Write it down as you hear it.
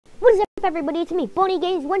Everybody, it's me, Bonnie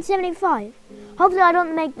Games 175. Hopefully I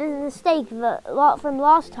don't make the mistake from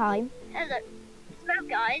last time. Hello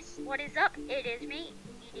guys, what is up? It is me,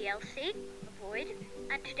 EDLC, Avoid,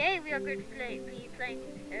 and today we are going to be playing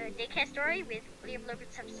DAYCARE story with Liam Logan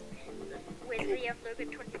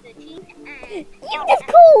 2013. And you just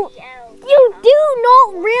called! You do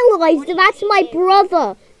not realize that that's my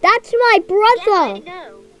brother! That's my brother! Yeah, I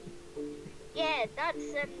know. Yeah, that's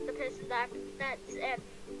the person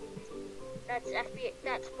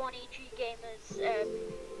that's Bonnie G Gamers,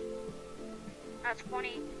 that's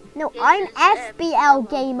Bonnie. No, Gamers, I'm FBL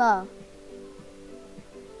Gamer.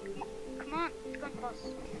 Come on, boss.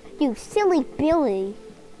 You silly Billy.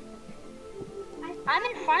 I'm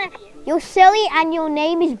in front of you. You're silly and your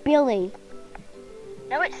name is Billy.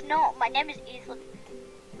 No, it's not. My name is Ethan.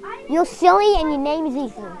 You're silly and your name is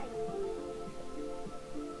Ethan.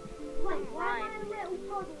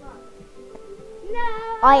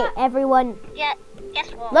 Alright, everyone. Yeah,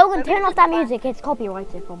 guess what? Logan, turn off that music. It's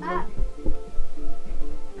copyrighted from me.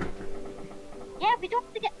 Yeah, we don't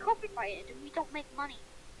have to get copyrighted and we don't make money.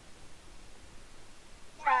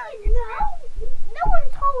 No one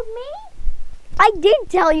told me. I did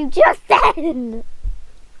tell you just then.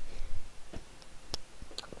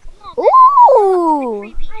 Ooh.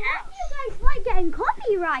 You guys like getting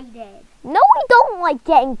copyrighted. No, we don't like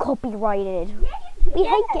getting copyrighted. We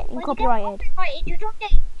hate getting copyrighted.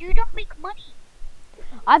 You don't make money.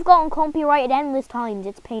 I've gotten copyrighted endless times.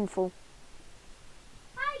 It's painful.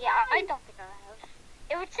 Yeah, I don't think I have.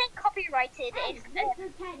 It would say copyrighted if...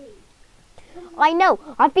 I know.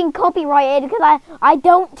 I've been copyrighted because I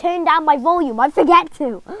don't turn down my volume. I forget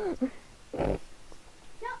to.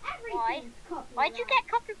 Why? Why'd you get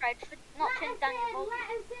copyrighted for not turning down your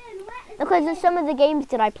volume? Because of some of the games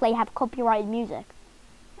that I play have copyrighted music.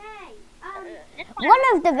 One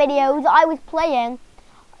of the videos I was playing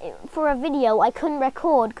for a video I couldn't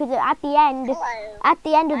record because at the end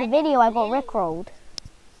of the video I got rickrolled.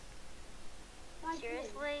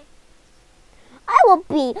 Seriously? I will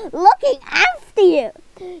be looking after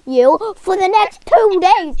you for the next 2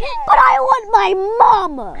 days, but I want my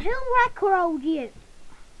mama. Who rickrolled you?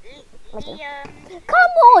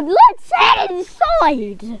 Come on, let's head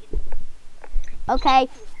inside. Okay,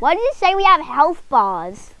 why did it say we have health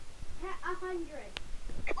bars? 100.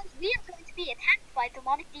 Because we are going to be attacked by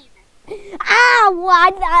demonic demons. Well,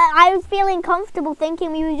 I was feeling comfortable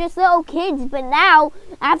thinking we were just little kids, but now,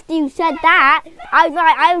 after you said that,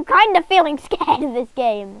 I'm kind of feeling scared of this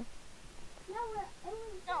game.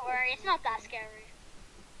 Don't worry, it's not that scary.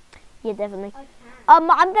 Yeah, definitely. I'm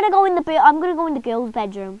gonna go in the girls'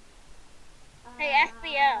 bedroom. Hey,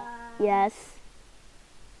 FBL. Yes.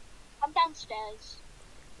 I'm downstairs.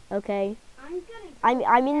 Okay.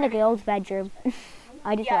 I'm in the girls' bedroom.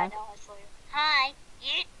 I just left. I know, I saw you.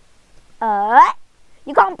 Hi.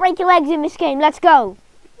 You can't break your legs in this game. Let's go.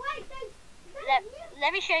 Wait,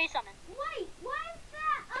 let me show you something. Wait, where's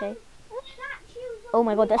that? Okay. Statues Oh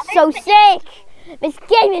my god, that's so sick. This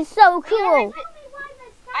game is so cool.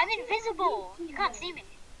 I'm invisible. You can't see me.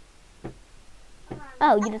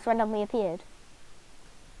 Oh, you just randomly appeared.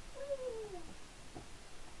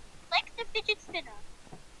 Like the fidget spinner.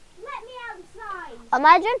 Let me outside.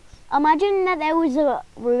 Imagine that there was a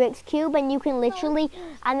Rubik's Cube and you can literally,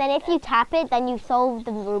 and then if you tap it, then you solve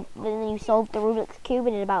the Rubik's Cube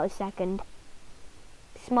in about a second.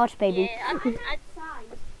 Smart baby. Yeah, I'm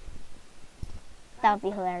That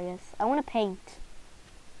would be hilarious. I want to paint.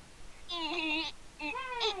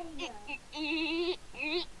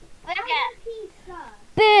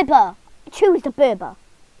 Berber. Choose the Berber.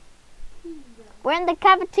 We're in the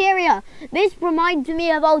cafeteria. This reminds me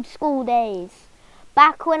of old school days.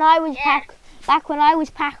 Back when I was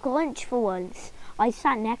packed lunch for once, I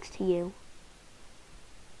sat next to you.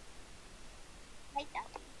 like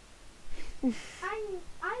that.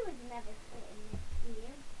 I would never sit in next to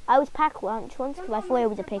you. I was packed lunch once because I thought it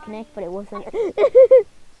was a picnic, but it wasn't. Me and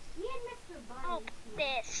Mr. Bunny. Oh,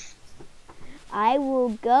 this. I will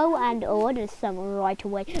go and order some right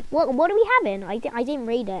away. What are we having? I didn't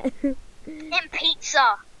read it. And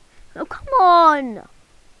pizza. Oh, come on.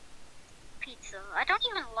 Pizza. I don't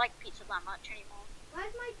even like pizza that much anymore.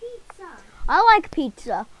 Where's my pizza? I like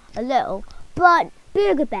pizza a little, but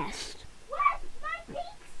burger best. Where's my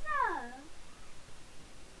pizza?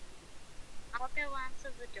 I'll go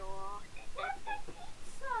answer the door. Where's my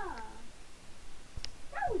pizza?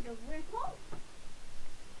 That was a rip-off.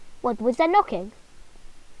 What, was that knocking?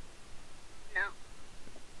 No.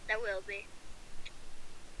 There will be.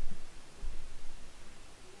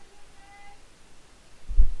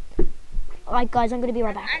 Alright guys, I'm gonna be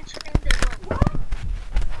right back. Answering the door.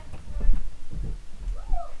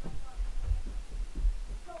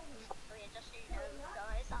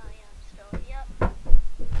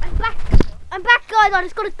 guys, I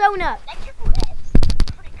just got a donut.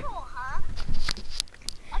 Pretty cool, huh?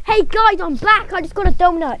 Hey guys, I'm back. I just got a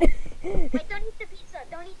donut. Wait, don't eat the pizza.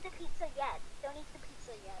 Don't eat the pizza yet. Don't eat the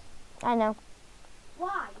pizza yet. I know.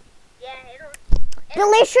 Why? Yeah,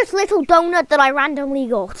 Delicious little donut that I randomly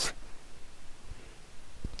got.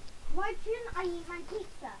 Why shouldn't I eat my pizza?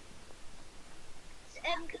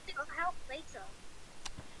 because it'll help later.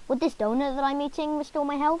 Would this donut that I'm eating restore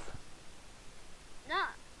my health? Nah.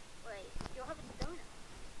 Wait, you'll have a donut.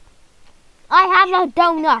 I have a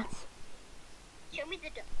donut. Show me the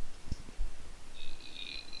donut.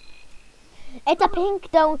 It's a pink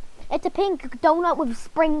donut. It's a pink donut with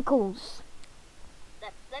sprinkles.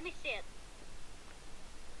 Let me see it.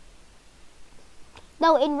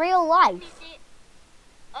 No, in real Let me life. see it.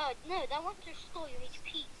 Oh, no, that won't restore your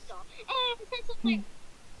HP stuff. It says something.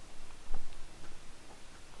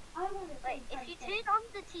 I want to Wait, if you turn on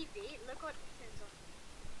the TV, look what it turns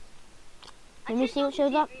on. Let me see what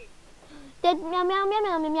shows up. Meow meow meow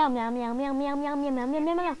meow meow meow meow meow meow meow meow meow meow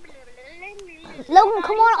meow meow. Logan,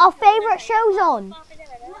 come on, our favourite show's on.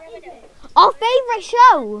 Our favourite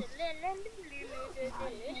show.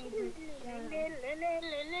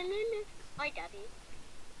 Hi, Daddy.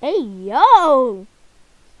 Hey yo.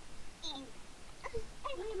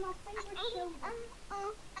 my favorite show.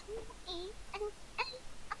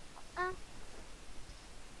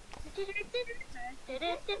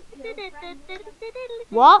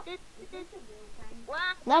 What? What?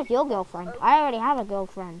 That's your girlfriend. I already have a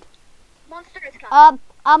girlfriend. Monster is coming.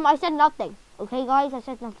 I said nothing. Okay, guys, I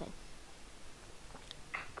said nothing.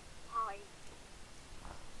 Hi.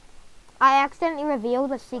 I accidentally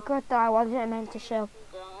revealed a secret that I wasn't meant to show,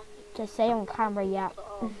 to say on camera yet.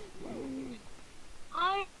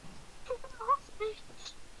 Hi.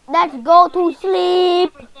 Let's go to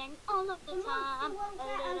sleep. Everything, all of the time, a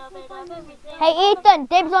little bit of everything. Hey, Ethan,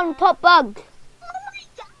 dibs on top bug. Oh my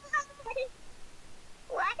God!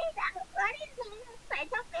 What is that? What is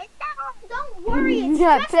that? Don't worry, it's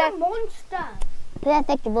Yeah, just a monster.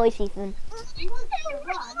 Perfect voice, Ethan. What do you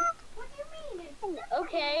mean? It's just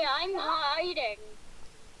Okay, I'm hiding.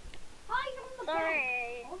 hide on the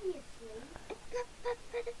Sorry. bed, obviously.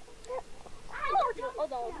 Oh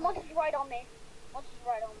no, monster's right on me. Monster's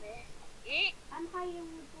right on me. Eat. I'm hiding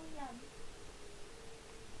with Liam.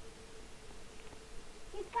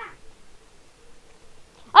 He's back.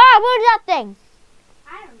 Ah, what is that thing?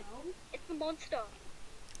 I don't know. It's the monster.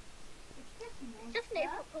 It's just a monster. Just name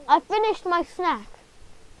it. I finished my snack.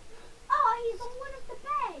 Oh, he's on one of the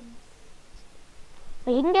beds.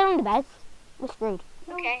 But you can get on the bed. We're screwed.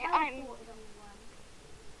 No, Okay, he I'm- teleported on one.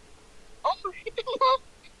 Oh, it's a monster.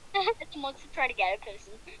 It's a monster trying to get a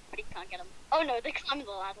person, but he can't get him. Oh no, they're climbing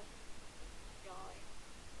the ladder. Die.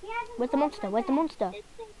 He hasn't Where's the gone monster? on my Where's the bed. monster?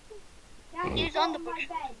 Yeah, He's got on the my bush.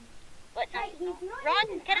 bed. But no, Wait, he's not run,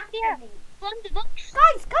 even get up after here. me. Climb the books.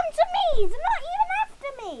 Guys, come to me. He's not even after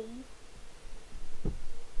me.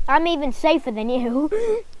 I'm even safer than you.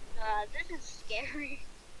 This is scary.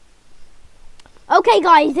 Okay,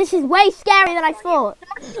 guys, this is way scarier than I thought.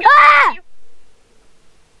 Ah!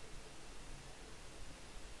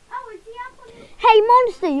 Oh, is he up on the... Hey,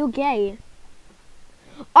 monster, you're gay.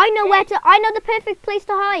 I know the perfect place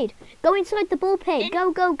to hide. Go inside the ball pit.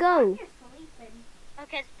 Go, go, go. You're sleeping.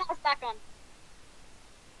 Okay, start us back on.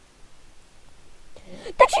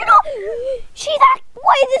 Did you not?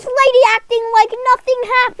 Why is this lady acting like nothing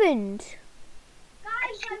happened?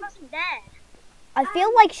 Guys, She wasn't there. I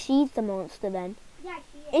feel like she's the monster then. yeah,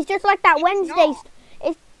 she is. It's just like that It's Wednesday. not.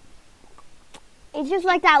 It's just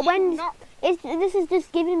like that She's Wednesday. not. This is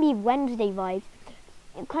just giving me Wednesday vibes.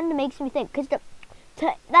 It kind of makes me think because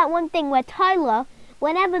that one thing where Tyler,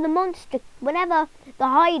 whenever the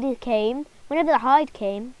hide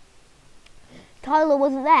came, Tyler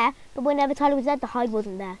wasn't there. But whenever Tyler was there, the hide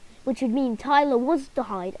wasn't there, which would mean Tyler was the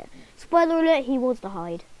hide. Spoiler alert: he was the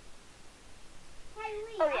hide. Hey,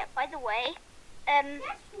 Lee, Oh yeah, by the way, guess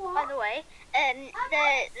what? by the way, the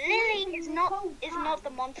Lily is not the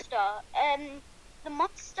monster. The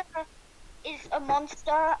monster is a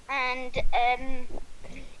monster, and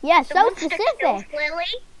Yeah, the so monster kills specific. Lily.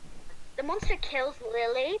 The monster kills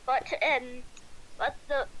Lily, but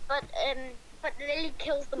Lily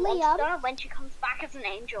kills the Liam? monster when she comes back as an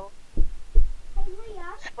angel. Hey,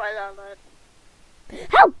 Leah. Spoiler alert.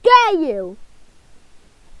 How dare you!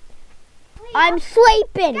 Leah, I'm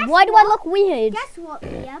sleeping. Guess Why do I what? look weird? Guess what,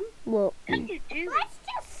 Liam? Well, What can you do? Let's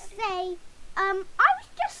just say, I was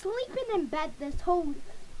just sleeping in bed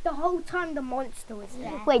the whole time the monster was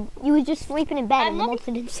there. wait, you were just sleeping in bed I'm and the not-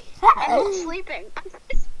 monster didn't see. I'm not sleeping. I'm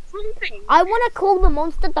just sleeping. I want to call the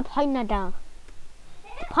monster the Pinada.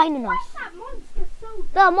 Pinus. Why is that monster so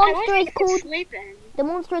The monster is called sleeping. the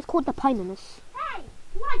monster is called the Pinus. Hey,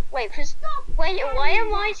 what? Wait, why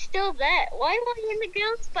am I still there? Why am I in the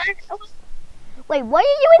girls' bed? Oh, Wait, why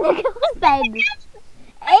are you in the girl's bed?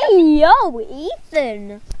 Hey yo,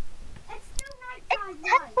 Ethan. It's still it nighttime,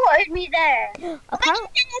 right? teleported me there.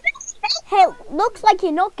 Hey, looks like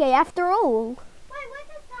you're not gay after all. Wait, what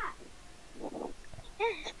is that?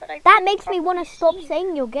 Yes, but I That makes me want to stop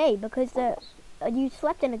saying you're gay because you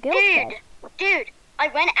slept in a girl's bed. Dude, I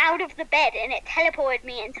went out of the bed and it teleported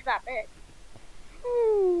me into that bed.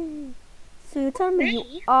 So you're telling me you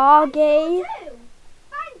Me? are gay?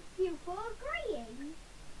 Thank you for agreeing.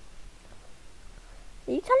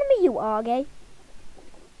 Are you telling me you are gay?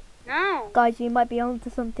 No. Guys, you might be onto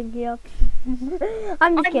something here.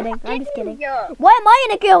 I'm just kidding. I'm just kidding. You. Why am I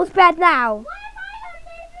in a girl's bed now? Why am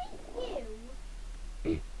I underneath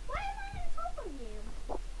you? Why am I on top of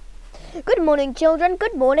you? Good morning, children.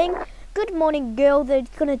 Good morning. Good morning, girl that's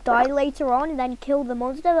gonna die later on and then kill the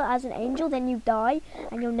monster as an angel. Then you die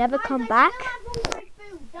and you'll never come back. I still have all my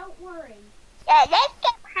food, don't worry. Yeah, let's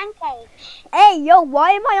get pancakes. Hey, yo,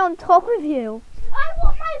 why am I on top of you? I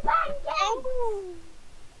want my pancakes!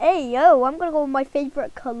 Hey, yo, I'm gonna go with my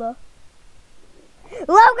favorite color.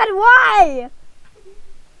 Logan, why?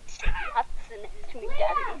 Hudson is me, Where?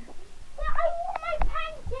 Daddy. I want my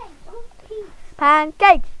pancakes with peas.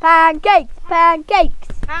 Pancakes, pancakes, pancakes.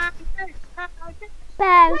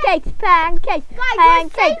 Pancakes, pancakes,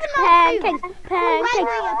 pancakes, pancakes,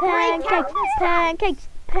 pancakes, pancakes,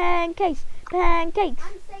 pancakes, pancakes.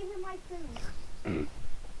 I'm saving my food.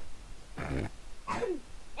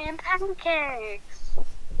 And pancakes.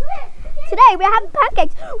 Today we're having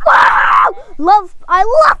pancakes. Wow! I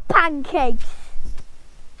love pancakes.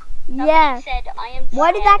 Yeah. Said, I am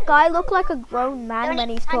Why did scared. that guy look like a grown man Don't when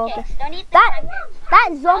eat he's talking? pancakes. Don't eat the That pancakes. that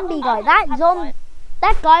zombie guy,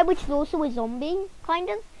 that guy which is also a zombie, kind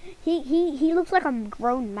of. He looks like a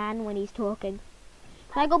grown man when he's talking.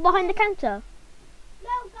 Can I go behind the counter? No,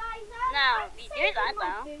 guys, No, I'm we do saving that my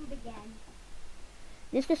now. food again.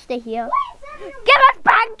 Let's just stay here. Why is everyone... Give us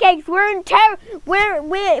pancakes!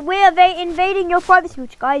 We're invading your privacy,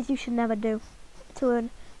 which guys you should never do to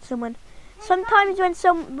someone. Sometimes when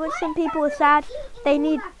some people are sad, they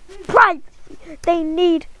need privacy. They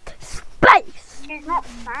need space. It's not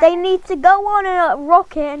fun. They need to go on a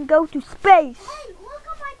rocket and go to space. Hey, look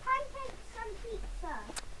at my pancakes and pizza.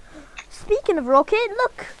 Speaking of rocket,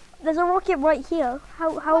 look, there's a rocket right here.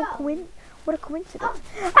 What a coincidence.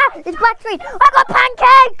 Ah, it's Black Street. I got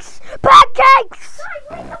pancakes! Pancakes! Guys,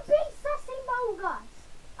 we can beat Sassy Mogus.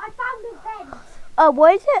 I found a vent. Oh,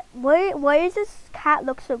 why is it? Why is this cat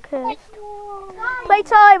look so cursed? Guys,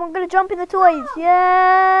 Playtime! I'm gonna jump in the toys.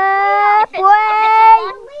 Yeah, If it's- boy!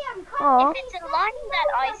 Liam, come Aw. If it's a line that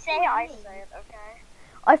I say it, okay?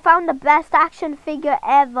 I found the best action figure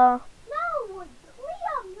ever. No, Liam,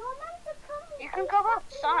 you're meant to come. You can go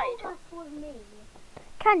outside. With me.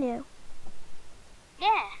 Can you?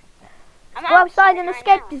 Yeah. I'm Go outside and right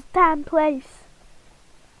escape now. this damn place.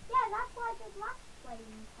 Yeah, that's why I did last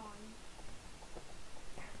playing time.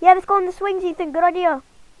 Yeah, let's go on the swings, Ethan. Good idea.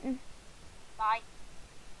 Bye.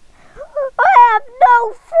 I have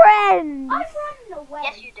no friends. I'm running away.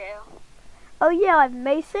 Yes, you do. Oh yeah, I have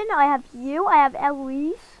Mason. I have you. I have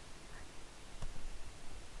Eloise.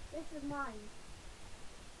 This is mine.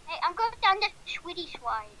 Hey, I'm going down the Swedish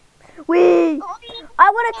slide. Wee! I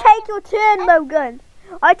want to take your turn, Logan.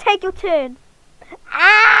 I take your turn.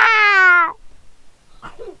 Ah! I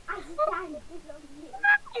stand on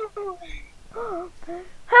you.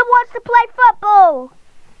 Who wants to play football?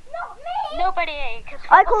 Not me. Nobody, because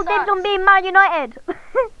I call dibs on being Man United.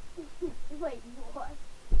 Wait, what?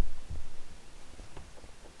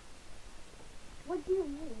 What do you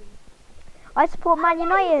mean? I support Man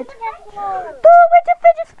United. Oh, Where's your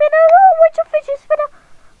fidget spinner? Oh, where's your fidget spinner?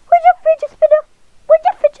 Where's your fidget spinner? Where's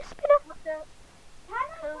your fidget spinner?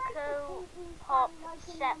 Cocoa Pop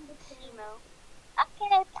Set Simo.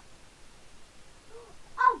 Okay.